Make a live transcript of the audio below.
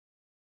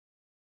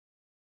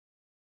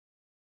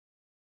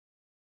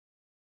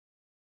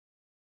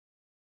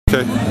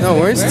Okay. No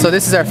worries. So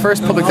this is our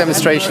first public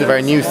demonstration of our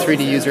new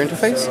 3D user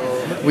interface.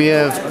 We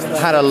have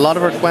had a lot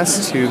of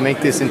requests to make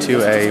this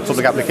into a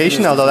public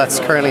application, although that's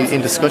currently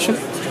in discussion.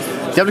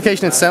 The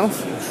application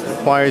itself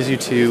requires you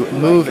to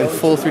move in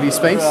full 3D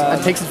space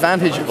and takes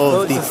advantage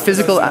of the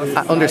physical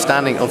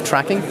understanding of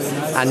tracking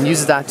and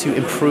uses that to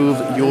improve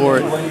your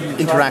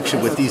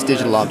interaction with these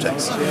digital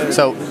objects.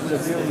 So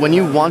when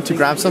you want to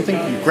grab something,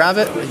 you grab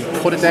it, you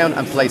put it down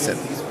and place it.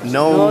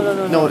 No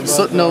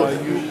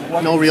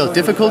real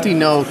difficulty,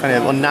 no kind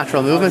of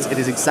unnatural movements. It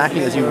is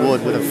exactly as you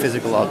would with a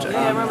physical object.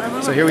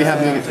 So here we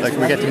have,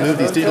 we get to move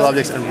these digital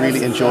objects and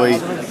really enjoy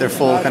their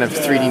full kind of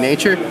 3D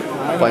nature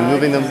by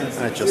moving them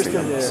and adjusting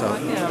them.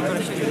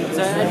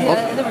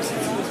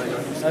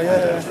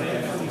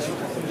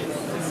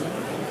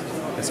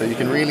 So you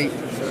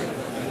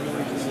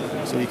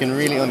can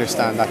really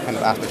understand that kind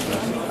of aspect of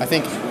it. I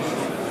think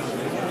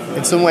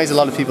in some ways a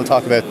lot of people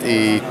talk about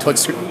the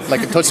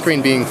touch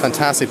screen being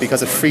fantastic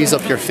because it frees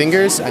up your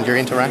fingers and your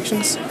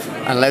interactions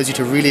and allows you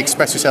to really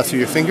express yourself through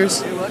your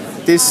fingers.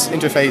 This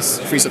interface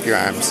frees up your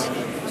arms.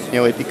 You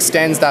know, it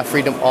extends that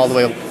freedom all the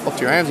way up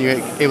to your arms, and you're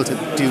able to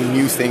do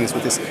new things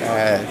with this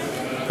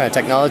kind of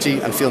technology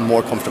and feel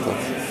more comfortable.